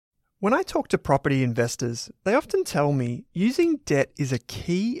When I talk to property investors, they often tell me using debt is a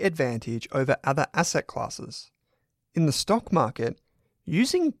key advantage over other asset classes. In the stock market,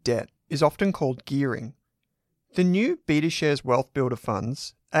 using debt is often called gearing. The new BetaShares Wealth Builder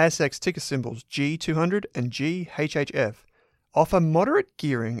funds, ASX ticker symbols G200 and GHHF, offer moderate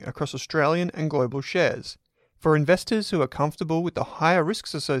gearing across Australian and global shares for investors who are comfortable with the higher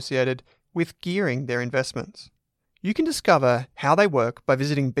risks associated with gearing their investments. You can discover how they work by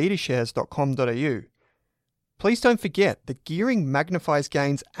visiting betashares.com.au. Please don't forget that gearing magnifies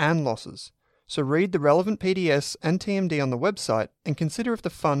gains and losses, so read the relevant PDS and TMD on the website and consider if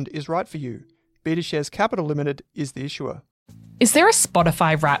the fund is right for you. BetaShares Capital Limited is the issuer. Is there a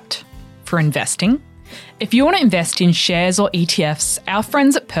Spotify Wrapped for investing? If you want to invest in shares or ETFs, our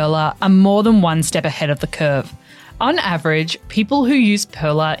friends at Pearler are more than one step ahead of the curve. On average, people who use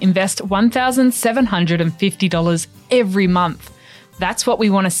Pearler invest $1,750 every month. That's what we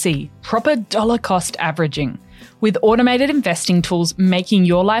want to see, proper dollar cost averaging. With automated investing tools making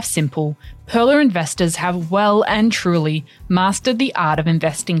your life simple, Pearler investors have well and truly mastered the art of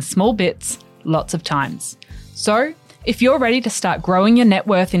investing small bits, lots of times. So, if you're ready to start growing your net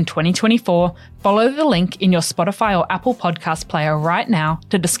worth in 2024, follow the link in your Spotify or Apple Podcast player right now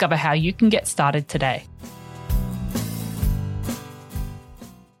to discover how you can get started today.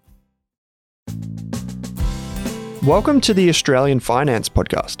 Welcome to the Australian Finance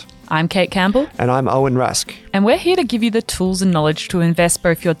Podcast. I'm Kate Campbell. And I'm Owen Rask. And we're here to give you the tools and knowledge to invest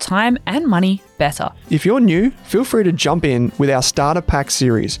both your time and money better. If you're new, feel free to jump in with our Starter Pack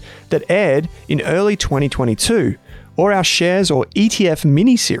series that aired in early 2022, or our shares or ETF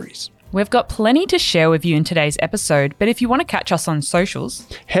mini-series. We've got plenty to share with you in today's episode, but if you want to catch us on socials,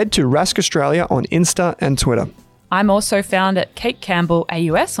 head to Rask Australia on Insta and Twitter. I'm also found at Kate Campbell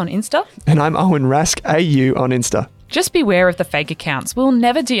AUS on Insta. And I'm Owen Rask AU on Insta. Just beware of the fake accounts. We'll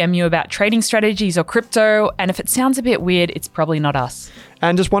never DM you about trading strategies or crypto, and if it sounds a bit weird, it's probably not us.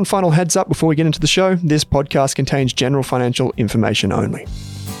 And just one final heads up before we get into the show, this podcast contains general financial information only.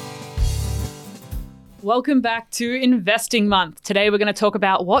 Welcome back to Investing Month. Today we're going to talk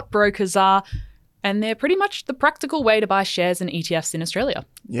about what brokers are, and they're pretty much the practical way to buy shares and ETFs in Australia.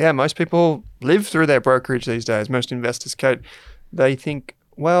 Yeah, most people live through their brokerage these days. Most investors, Kate, they think,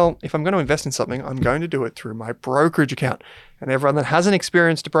 well, if I'm going to invest in something, I'm going to do it through my brokerage account. And everyone that hasn't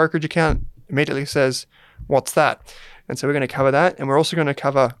experienced a brokerage account immediately says, what's that? And so we're going to cover that. And we're also going to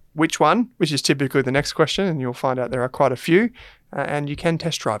cover which one, which is typically the next question. And you'll find out there are quite a few. And you can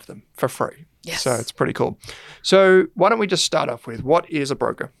test drive them for free. Yes. So it's pretty cool. So why don't we just start off with what is a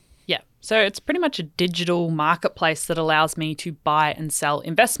broker? Yeah. So it's pretty much a digital marketplace that allows me to buy and sell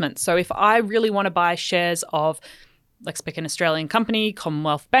investments. So if I really want to buy shares of, let's pick an Australian company,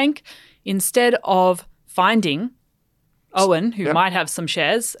 Commonwealth Bank, instead of finding Owen, who might have some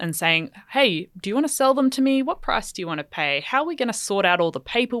shares, and saying, hey, do you want to sell them to me? What price do you want to pay? How are we going to sort out all the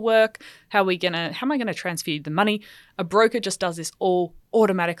paperwork? How am I going to transfer you the money? A broker just does this all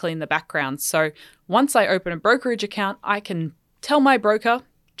automatically in the background. So once I open a brokerage account, I can tell my broker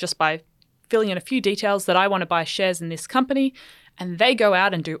just by filling in a few details that I want to buy shares in this company, and they go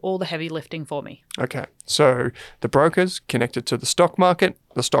out and do all the heavy lifting for me. Okay, so the broker's connected to the stock market.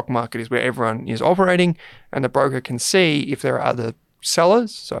 The stock market is where everyone is operating, and the broker can see if there are other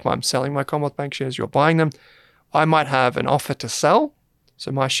sellers. So if I'm selling my Commonwealth Bank shares, you're buying them. I might have an offer to sell.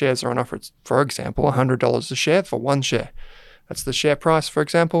 So my shares are on offer, for example, $100 a share for one share. That's the share price, for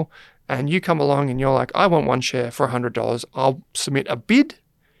example. And you come along and you're like, I want one share for $100. I'll submit a bid.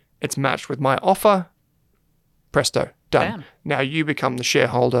 It's matched with my offer. Presto, done. Bam. Now you become the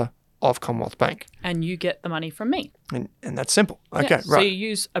shareholder of Commonwealth Bank. And you get the money from me. And that's simple. Okay, Yeah, right. So you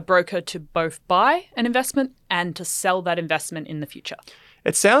use a broker to both buy an investment and to sell that investment in the future.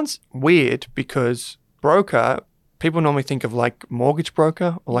 It sounds weird because broker, people normally think of like mortgage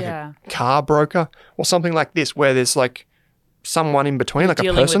broker or like a car broker or something like this where there's like someone in between, like a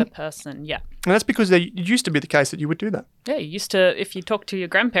person. Dealing with a person, yeah. And that's because it used to be the case that you would do that. Yeah, you used to, if you talk to your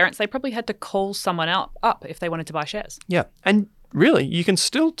grandparents, they probably had to call someone up if they wanted to buy shares. Yeah. And really, you can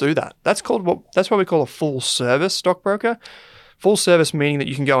still do that. That's what we call a full service stockbroker. Full service meaning that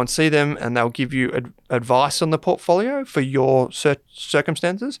you can go and see them and they'll give you advice on the portfolio for your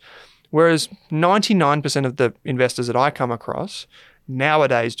circumstances. Whereas 99% of the investors that I come across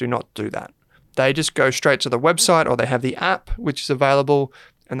nowadays do not do that. They just go straight to the website or they have the app, which is available,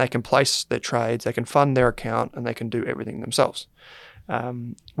 and they can place their trades, they can fund their account, and they can do everything themselves.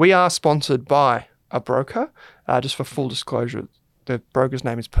 We are sponsored by a broker, just for full disclosure. The broker's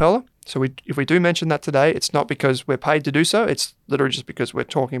name is Pearler. So if we do mention that today, it's not because we're paid to do so. It's literally just because we're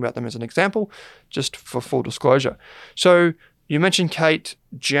talking about them as an example, just for full disclosure. So you mentioned, Kate,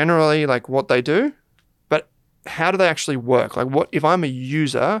 generally like what they do, but how do they actually work? Like what if I'm a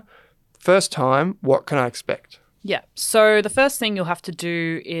user, first time, what can I expect? Yeah. So the first thing you'll have to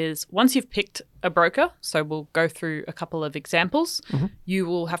do is once you've picked a broker, so we'll go through a couple of examples, you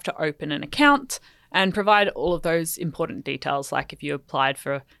will have to open an account and provide all of those important details, like if you applied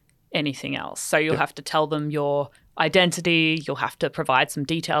for anything else. So you'll have to tell them your identity, you'll have to provide some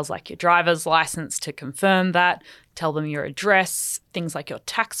details like your driver's license to confirm that, tell them your address, things like your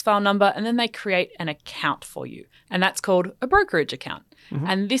tax file number, and then they create an account for you. And that's called a brokerage account.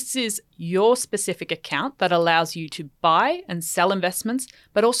 And this is your specific account that allows you to buy and sell investments,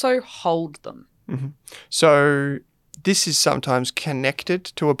 but also hold them. So this is sometimes connected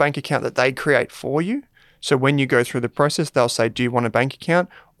to a bank account that they create for you. So when you go through the process, they'll say, do you want a bank account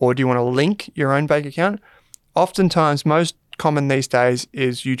or do you want to link your own bank account? Oftentimes, most common these days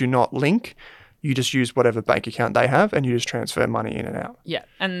is you do not link. You just use whatever bank account they have and you just transfer money in and out. Yeah,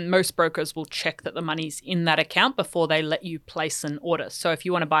 and most brokers will check that the money's in that account before they let you place an order. So if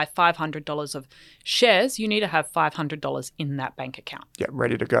you want to buy $500 of shares, you need to have $500 in that bank account. Yeah,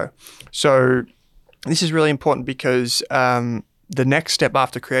 ready to go. So this is really important because the next step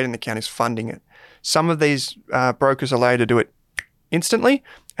after creating the account is funding it. Some of these brokers allow you to do it instantly,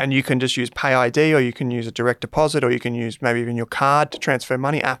 and you can just use Pay ID, or you can use a direct deposit, or you can use maybe even your card to transfer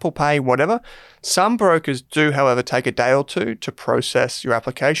money, Apple Pay, whatever. Some brokers do, however, take a day or two to process your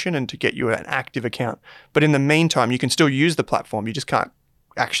application and to get you an active account. But in the meantime, you can still use the platform. You just can't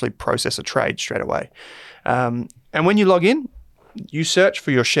actually process a trade straight away. And when you log in, you search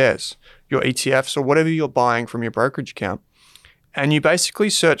for your shares, your ETFs, or whatever you're buying from your brokerage account. And you basically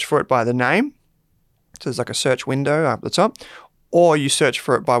search for it by the name. So there's like a search window up the top. Or you search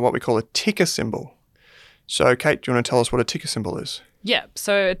for it by what we call a ticker symbol. So, Kate, do you want to tell us what a ticker symbol is? Yeah,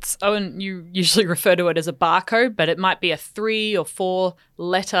 so it's, Owen, you usually refer to it as a barcode, but it might be a 3 or 4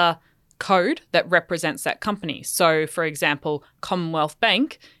 letter code that represents that company. So, for example, Commonwealth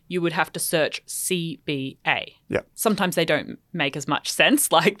Bank, you would have to search CBA. Yeah. Sometimes they don't make as much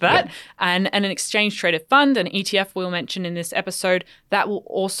sense like that. Yeah. And an exchange traded fund, an ETF we'll mention in this episode, that will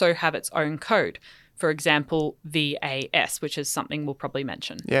also have its own code. For example, VAS, which is something we'll probably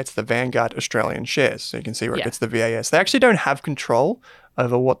mention. Yeah, it's the Vanguard Australian Shares. So you can see where it gets the VAS. They actually don't have control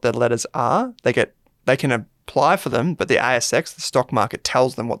over what the letters are. They can apply for them, but the ASX, the stock market,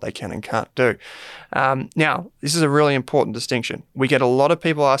 tells them what they can and can't do. Now, this is a really important distinction. We get a lot of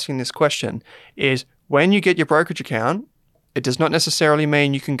people asking this question is when you get your brokerage account, it does not necessarily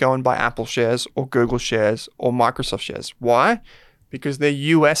mean you can go and buy Apple shares or Google shares or Microsoft shares. Why? Because they're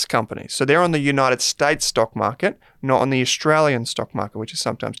US companies. So they're on the United States stock market, not on the Australian stock market, which is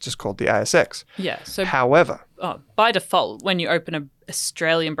sometimes just called the ASX. Yeah. So however, by default, when you open an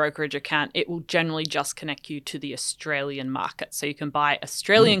Australian brokerage account, it will generally just connect you to the Australian market. So you can buy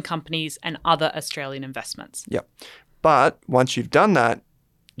Australian companies and other Australian investments. Yep. But once you've done that,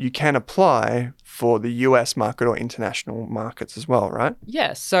 you can apply for the US market or international markets as well, right?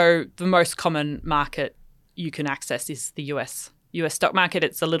 Yeah. So the most common market you can access is the US stock market.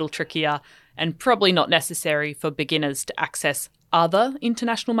 It's a little trickier and probably not necessary for beginners to access other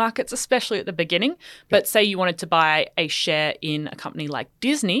international markets, especially at the beginning. But say you wanted to buy a share in a company like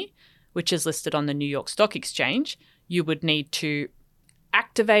Disney, which is listed on the New York Stock Exchange, you would need to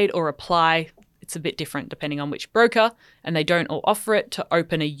activate or apply. It's a bit different depending on which broker, and they don't all offer it, to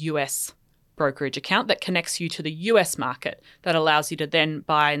open a US brokerage account that connects you to the US market that allows you to then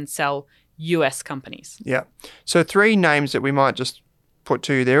buy and sell US companies. Yeah. So 3 names that we might just put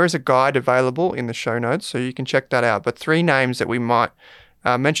to you. There is a guide available in the show notes, so you can check that out. But 3 names that we might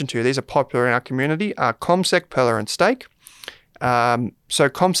mention to you, these are popular in our community, are CommSec, Pearler and Stake. So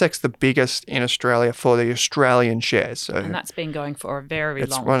CommSec's the biggest in Australia for the Australian shares. And that's been going for a very long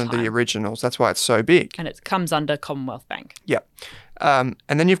time. It's one of the originals. That's why it's so big. And it comes under Commonwealth Bank. Yeah. And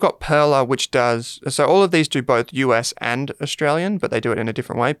then you've got Pearler, which does, so all of these do both US and Australian, but they do it in a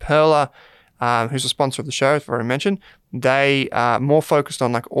different way. Pearler, who's a sponsor of the show, I've already mentioned, they are more focused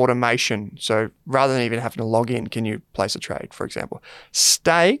on like automation. So rather than even having to log in, can you place a trade, for example?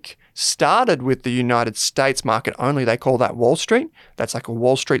 Stake started with the United States market only. They call that Wall Street. That's like a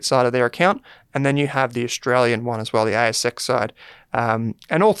Wall Street side of their account. And then you have the Australian one as well, the ASX side.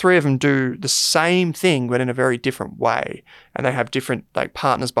 And all 3 of them do the same thing, but in a very different way. And they have different like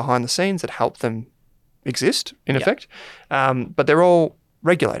partners behind the scenes that help them exist, in effect. But they're all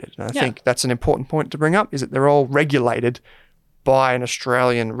regulated. And I think that's an important point to bring up, is that they're all regulated by an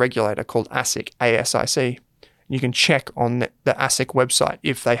Australian regulator called ASIC, ASIC. You can check on the ASIC website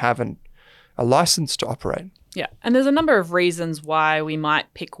if they have a license to operate. Yeah. And there's a number of reasons why we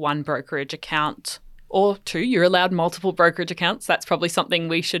might pick one brokerage account Or 2, you're allowed multiple brokerage accounts. That's probably something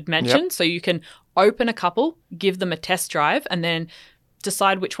we should mention. Yep. So you can open a couple, give them a test drive, and then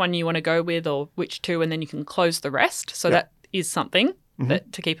decide which one you want to go with or which 2, and then you can close the rest. So that is something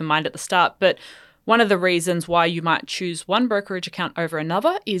that to keep in mind at the start. But one of the reasons why you might choose one brokerage account over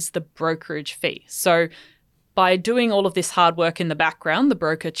another is the brokerage fee. So by doing all of this hard work in the background, the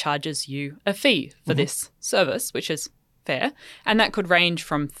broker charges you a fee for this service, which is fair. And that could range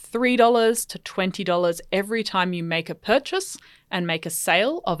from $3 to $20 every time you make a purchase and make a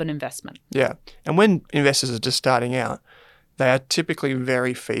sale of an investment. Yeah. And when investors are just starting out, they are typically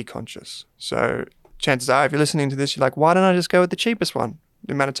very fee conscious. So chances are, if you're listening to this, you're like, why don't I just go with the cheapest one?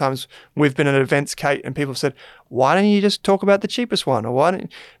 The amount of times we've been at events, Kate, and people have said, why don't you just talk about the cheapest one? Or why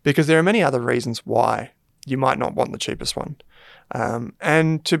don't? Because there are many other reasons why you might not want the cheapest one.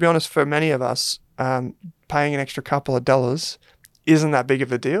 And to be honest, for many of us, paying an extra couple of dollars isn't that big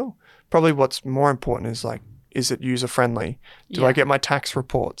of a deal. Probably what's more important is like, is it user-friendly? Do I get my tax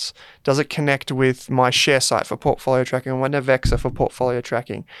reports? Does it connect with my ShareSite for portfolio tracking and my Navexa for portfolio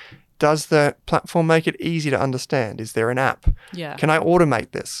tracking? Does the platform make it easy to understand? Is there an app? Yeah. Can I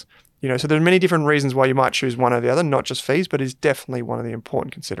automate this? So there are many different reasons why you might choose one or the other, not just fees, but is definitely one of the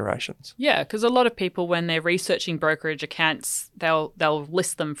important considerations. Yeah, because a lot of people, when they're researching brokerage accounts, they'll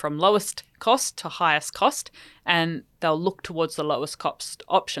list them from lowest cost to highest cost, and they'll look towards the lowest cost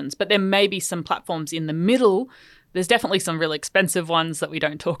options. But there may be some platforms in the middle. There's definitely some really expensive ones that we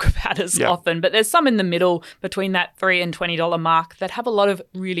don't talk about as often, but there's some in the middle between that $3 and $20 mark that have a lot of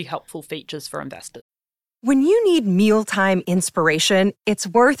really helpful features for investors. When you need mealtime inspiration, it's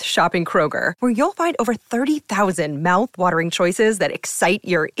worth shopping Kroger, where you'll find over 30,000 mouth-watering choices that excite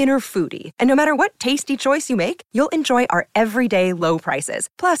your inner foodie. And no matter what tasty choice you make, you'll enjoy our everyday low prices,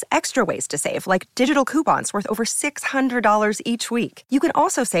 plus extra ways to save, like digital coupons worth over $600 each week. You can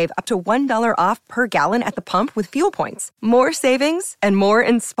also save up to $1 off per gallon at the pump with fuel points. More savings and more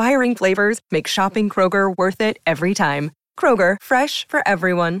inspiring flavors make shopping Kroger worth it every time. Kroger, fresh for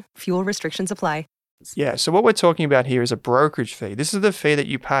everyone. Fuel restrictions apply. Yeah, so what we're talking about here is a brokerage fee. This is the fee that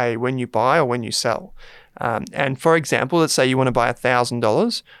you pay when you buy or when you sell. And for example, let's say you want to buy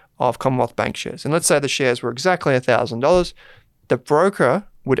 $1,000 of Commonwealth Bank shares. And let's say the shares were exactly $1,000. The broker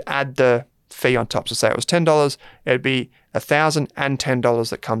would add the fee on top. So say it was $10, it'd be $1,010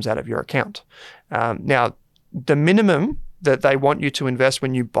 that comes out of your account. Now, the minimum that they want you to invest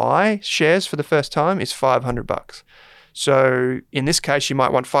when you buy shares for the first time is $500. So in this case, you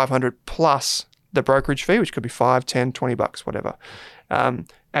might want $500 plus the brokerage fee, which could be $5, $10, $20, whatever.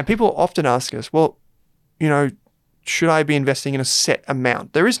 And people often ask us, well, should I be investing in a set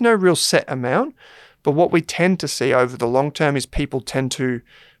amount? There is no real set amount, but what we tend to see over the long term is people tend to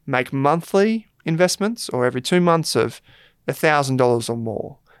make monthly investments or every 2 months of $1,000 or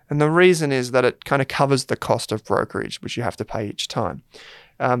more. And the reason is that it kind of covers the cost of brokerage, which you have to pay each time.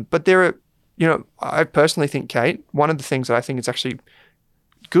 But there are, I personally think, Kate, one of the things that I think is actually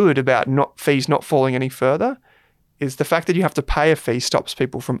good about fees not falling any further is the fact that you have to pay a fee stops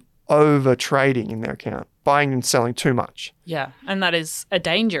people from over trading in their account, buying and selling too much. Yeah, and that is a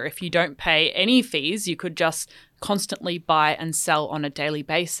danger. If you don't pay any fees, you could just constantly buy and sell on a daily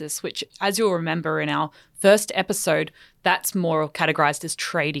basis, which, as you'll remember in our first episode, that's more categorized as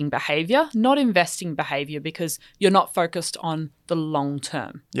trading behavior, not investing behavior, because you're not focused on the long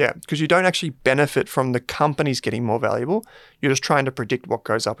term. Yeah, because you don't actually benefit from the companies getting more valuable. You're just trying to predict what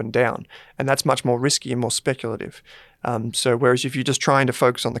goes up and down. And that's much more risky and more speculative. So whereas if you're just trying to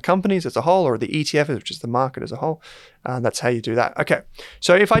focus on the companies as a whole or the ETF, which is the market as a whole, that's how you do that. Okay,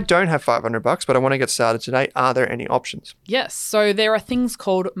 so if I don't have $500, but I want to get started today, are there any options? Yes, so there are things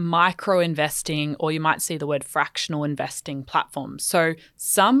called micro investing, or you might see the word fractional investing platforms. So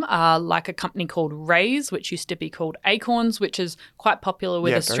some are like a company called Raise, which used to be called Acorns, which is quite popular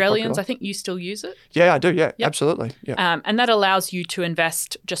with Australians. I think you still use it. Yeah, I do. Yeah, yep. Absolutely. Yeah. And that allows you to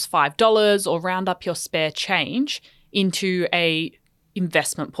invest just $5 or round up your spare change into a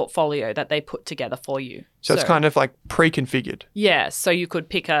investment portfolio that they put together for you. So it's kind of like pre-configured. Yeah. So you could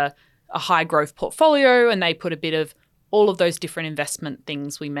pick a high growth portfolio and they put a bit of all of those different investment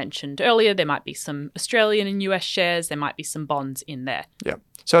things we mentioned earlier. There might be some Australian and US shares. There might be some bonds in there. Yeah.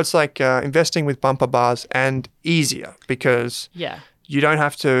 So it's like investing with bumper bars and easier because you don't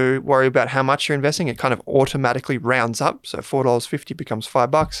have to worry about how much you're investing. It kind of automatically rounds up. So $4.50 becomes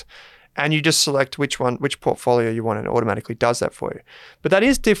 $5. And you just select which portfolio you want, and it automatically does that for you. But that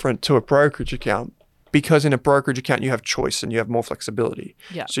is different to a brokerage account because in a brokerage account, you have choice and you have more flexibility.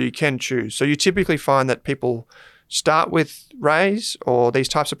 Yeah. So you can choose. So you typically find that people start with Raise or these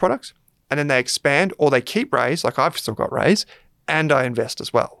types of products, and then they expand or they keep Raise, like I've still got Raise, and I invest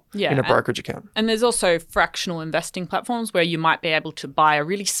as well. in a brokerage account. And there's also fractional investing platforms where you might be able to buy a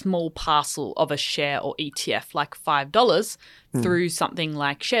really small parcel of a share or ETF, like $5, through something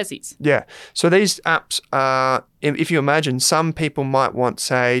like Sharesies. Yeah. So these apps are, if you imagine, some people might want,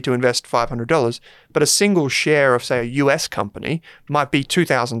 say, to invest $500, but a single share of, say, a US company might be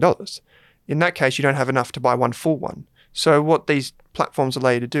 $2,000. In that case, you don't have enough to buy one full one. So what these platforms allow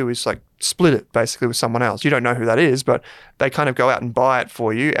you to do is like split it basically with someone else. You don't know who that is, but they kind of go out and buy it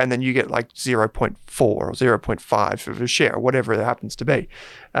for you, and then you get like 0.4 or 0.5 of a share, or whatever it happens to be.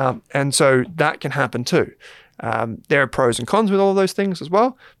 And so that can happen too. There are pros and cons with all of those things as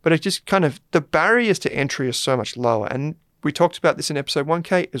well, but it just kind of, the barriers to entry are so much lower. And we talked about this in episode 1,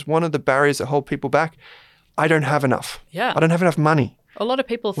 Kate, is one of the barriers that hold people back. I don't have enough. Yeah. I don't have enough money. A lot of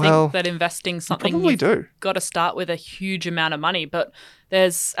people think that investing something you've got to start with a huge amount of money, but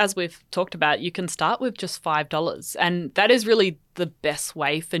there's, as we've talked about, you can start with just $5, and that is really the best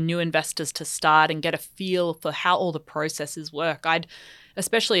way for new investors to start and get a feel for how all the processes work.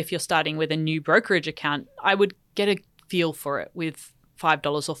 Especially if you're starting with a new brokerage account, I would get a feel for it with $5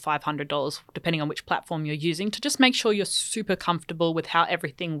 or $500, depending on which platform you're using, to just make sure you're super comfortable with how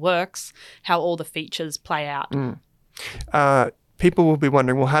everything works, how all the features play out. People will be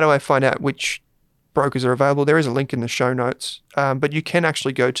wondering, well, how do I find out which brokers are available? There is a link in the show notes, but you can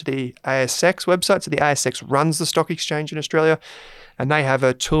actually go to the ASX website. So the ASX runs the stock exchange in Australia, and they have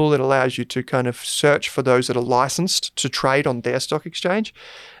a tool that allows you to kind of search for those that are licensed to trade on their stock exchange.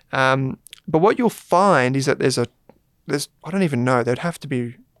 But what you'll find is that there's I don't even know, there'd have to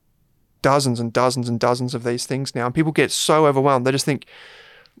be dozens and dozens and dozens of these things now. And people get so overwhelmed. They just think,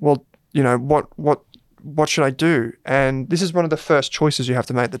 well, you know, what should I do? And this is one of the first choices you have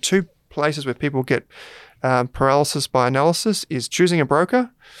to make. The two places where people get paralysis by analysis is choosing a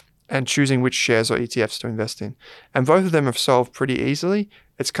broker and choosing which shares or ETFs to invest in. And both of them are solved pretty easily.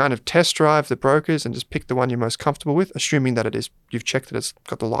 It's kind of test drive the brokers and just pick the one you're most comfortable with, assuming that you've checked that it's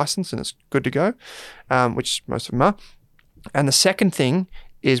got the license and it's good to go, which most of them are. And the second thing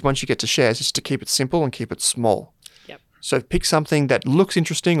is, once you get to shares, is to keep it simple and keep it small. So pick something that looks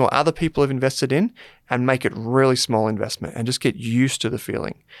interesting or other people have invested in and make it really small investment and just get used to the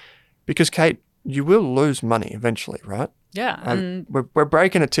feeling. Because, Kate, you will lose money eventually, right? Yeah. And we're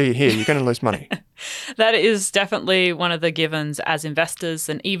breaking it to you here. You're going to lose money. That is definitely one of the givens as investors,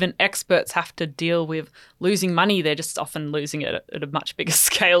 and even experts have to deal with losing money. They're just often losing it at a much bigger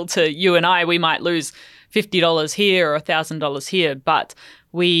scale to you and I. We might lose $50 here or $1,000 here, but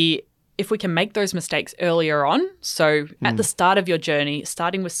if we can make those mistakes earlier on, so at the start of your journey,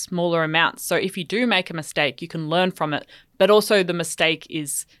 starting with smaller amounts. So if you do make a mistake, you can learn from it, but also the mistake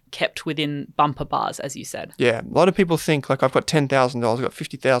is kept within bumper bars, as you said. Yeah. A lot of people think, like, I've got $10,000, I've got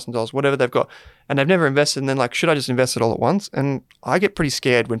 $50,000, whatever they've got, and they've never invested, and then like, should I just invest it all at once? And I get pretty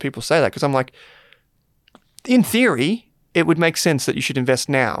scared when people say that, because I'm like, in theory, it would make sense that you should invest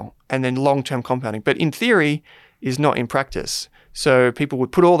now and then long-term compounding. But in theory is not in practice. So people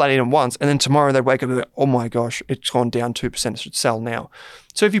would put all that in at once, and then tomorrow they'd wake up and go, oh my gosh, it's gone down 2%, it should sell now.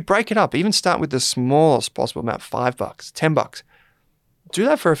 So if you break it up, even start with the smallest possible amount, $5, $10, do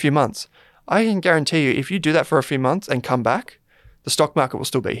that for a few months. I can guarantee you, if you do that for a few months and come back, the stock market will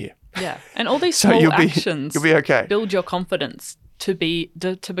still be here. Yeah. And all these small actions you'll be okay. Build your confidence to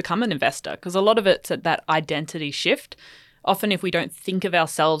become an investor, because a lot of it's at that identity shift. Often if we don't think of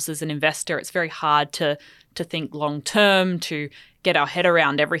ourselves as an investor, it's very hard to think long term, to get our head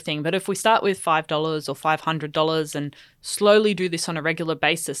around everything. But if we start with $5 or $500 and slowly do this on a regular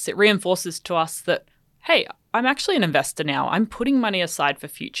basis, it reinforces to us that, hey, I'm actually an investor now. I'm putting money aside for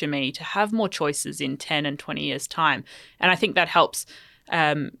future me to have more choices in 10 and 20 years' time. And I think that helps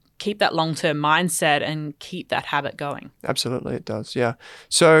keep that long-term mindset and keep that habit going. Absolutely, it does, yeah.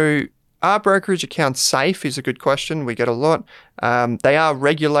 So are brokerage accounts safe is a good question. We get a lot. They are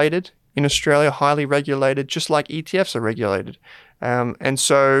regulated in Australia, highly regulated, just like ETFs are regulated. And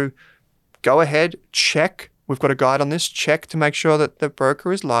so go ahead, check. We've got a guide on this. Check to make sure that the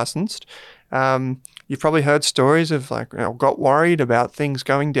broker is licensed. You've probably heard stories of got worried about things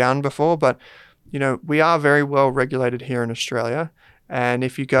going down before, but we are very well regulated here in Australia. And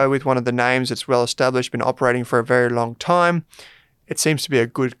if you go with one of the names that's well established, been operating for a very long time, it seems to be a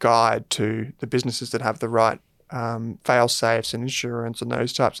good guide to the businesses that have the right fail-safes and insurance and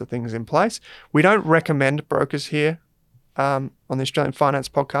those types of things in place. We don't recommend brokers here on the Australian Finance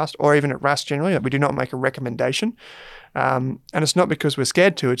Podcast, or even at RAS generally. We do not make a recommendation. And it's not because we're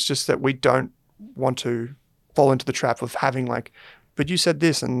scared to, it's just that we don't want to fall into the trap of having but you said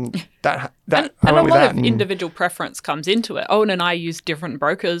this and that and I a went with lot that. of individual preference comes into it. Owen and I use different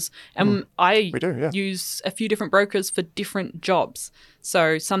brokers, and I We do, yeah. use a few different brokers for different jobs.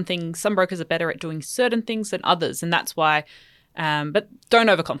 So some brokers are better at doing certain things than others, and that's why. But don't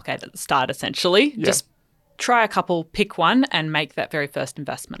overcomplicate at the start. Essentially, just try a couple, pick one, and make that very first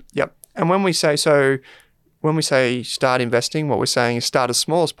investment. Yep. And when we say start investing, what we're saying is start as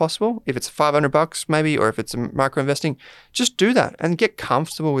small as possible. If it's $500 maybe, or if it's micro investing, just do that and get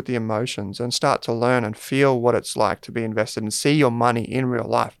comfortable with the emotions and start to learn and feel what it's like to be invested and see your money in real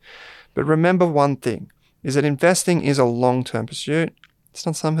life. But remember one thing is that investing is a long-term pursuit. It's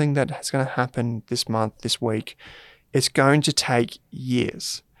not something that is going to happen this month, this week. It's going to take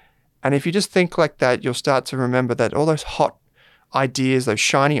years. And if you just think like that, you'll start to remember that all those hot ideas, those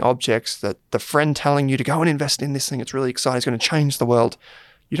shiny objects, that the friend telling you to go and invest in this thing, it's really exciting, it's going to change the world.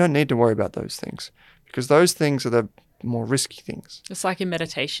 You don't need to worry about those things because those things are the more risky things. It's like in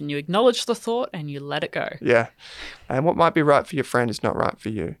meditation, you acknowledge the thought and you let it go. Yeah. And what might be right for your friend is not right for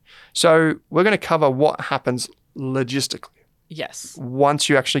you. So we're going to cover what happens logistically. Yes. Once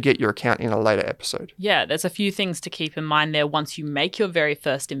you actually get your account in a later episode. Yeah, there's a few things to keep in mind there once you make your very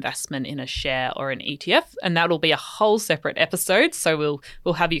first investment in a share or an ETF, and that'll be a whole separate episode, so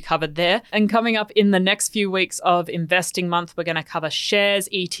we'll have you covered there. And coming up in the next few weeks of Investing Month, we're going to cover shares,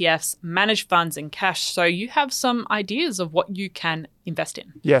 ETFs, managed funds, and cash, so you have some ideas of what you can invest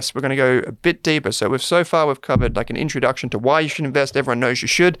in. Yes, we're going to go a bit deeper. So we've covered like an introduction to why you should invest. Everyone knows you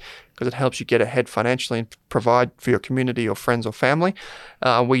should because it helps you get ahead financially and provide for your community or friends or family.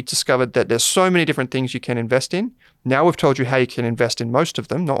 We discovered that there's so many different things you can invest in. Now we've told you how you can invest in most of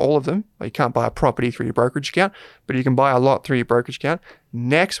them, not all of them. You can't buy a property through your brokerage account, but you can buy a lot through your brokerage account.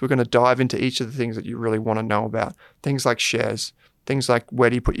 Next, we're going to dive into each of the things that you really want to know about. Things like shares, things like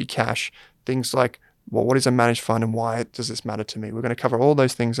where do you put your cash, things like what is a managed fund and why does this matter to me? We're going to cover all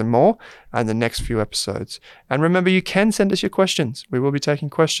those things and more in the next few episodes. And remember, you can send us your questions. We will be taking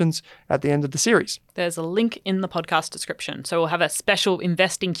questions at the end of the series. There's a link in the podcast description. So we'll have a special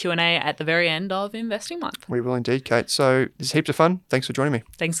investing Q&A at the very end of Investing Month. We will indeed, Kate. So it's heaps of fun. Thanks for joining me.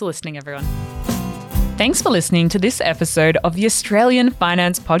 Thanks for listening, everyone. Thanks for listening to this episode of the Australian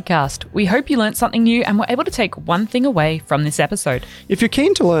Finance Podcast. We hope you learnt something new and were able to take one thing away from this episode. If you're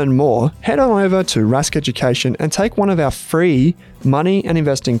keen to learn more, head on over to Rask Education and take one of our free money and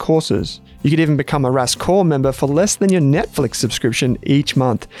investing courses. You could even become a Rask Core member for less than your Netflix subscription each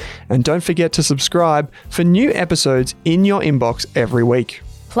month. And don't forget to subscribe for new episodes in your inbox every week.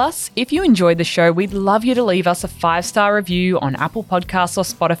 Plus, if you enjoyed the show, we'd love you to leave us a 5-star review on Apple Podcasts or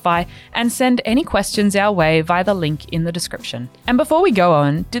Spotify and send any questions our way via the link in the description. And before we go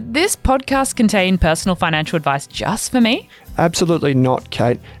on, did this podcast contain personal financial advice just for me? Absolutely not,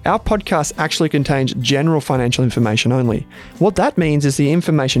 Kate. Our podcast actually contains general financial information only. What that means is the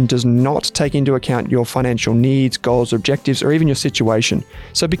information does not take into account your financial needs, goals, objectives, or even your situation.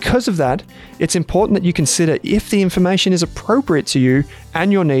 So because of that, it's important that you consider if the information is appropriate to you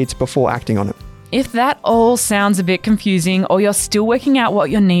and your needs before acting on it. If that all sounds a bit confusing or you're still working out what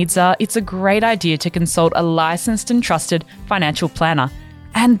your needs are, it's a great idea to consult a licensed and trusted financial planner.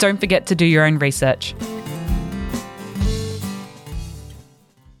 And don't forget to do your own research.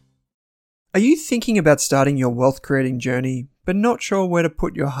 Are you thinking about starting your wealth creating journey, but not sure where to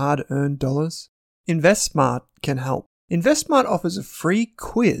put your hard-earned dollars? InvestSmart can help. InvestSmart offers a free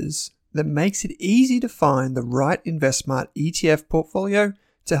quiz that makes it easy to find the right InvestSmart ETF portfolio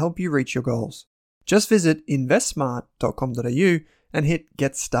to help you reach your goals. Just visit investsmart.com.au and hit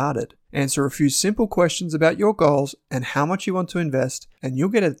Get Started. Answer a few simple questions about your goals and how much you want to invest, and you'll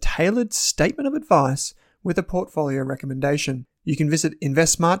get a tailored statement of advice with a portfolio recommendation. You can visit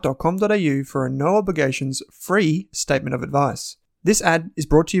investsmart.com.au for a no obligations free statement of advice. This ad is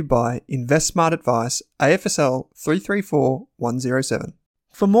brought to you by InvestSmart Advice, AFSL 334107.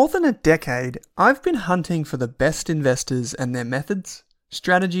 For more than a decade, I've been hunting for the best investors and their methods,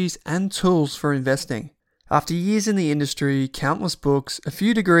 strategies, and tools for investing. After years in the industry, countless books, a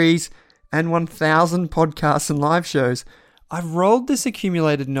few degrees, and 1,000 podcasts and live shows, I've rolled this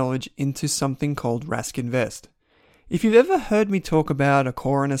accumulated knowledge into something called Rask Invest. If you've ever heard me talk about a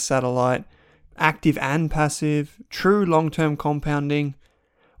core and a satellite, active and passive, true long-term compounding,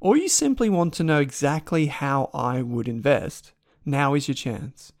 or you simply want to know exactly how I would invest, now is your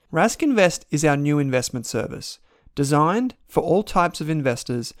chance. Rask Invest is our new investment service, designed for all types of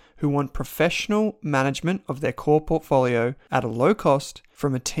investors who want professional management of their core portfolio at a low cost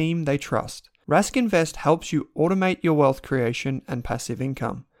from a team they trust. Rask Invest helps you automate your wealth creation and passive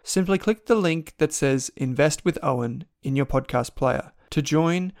income. Simply click the link that says Invest with Owen in your podcast player to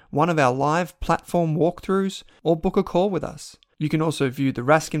join one of our live platform walkthroughs or book a call with us. You can also view the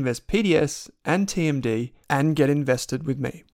Rask Invest PDS and TMD and get invested with me.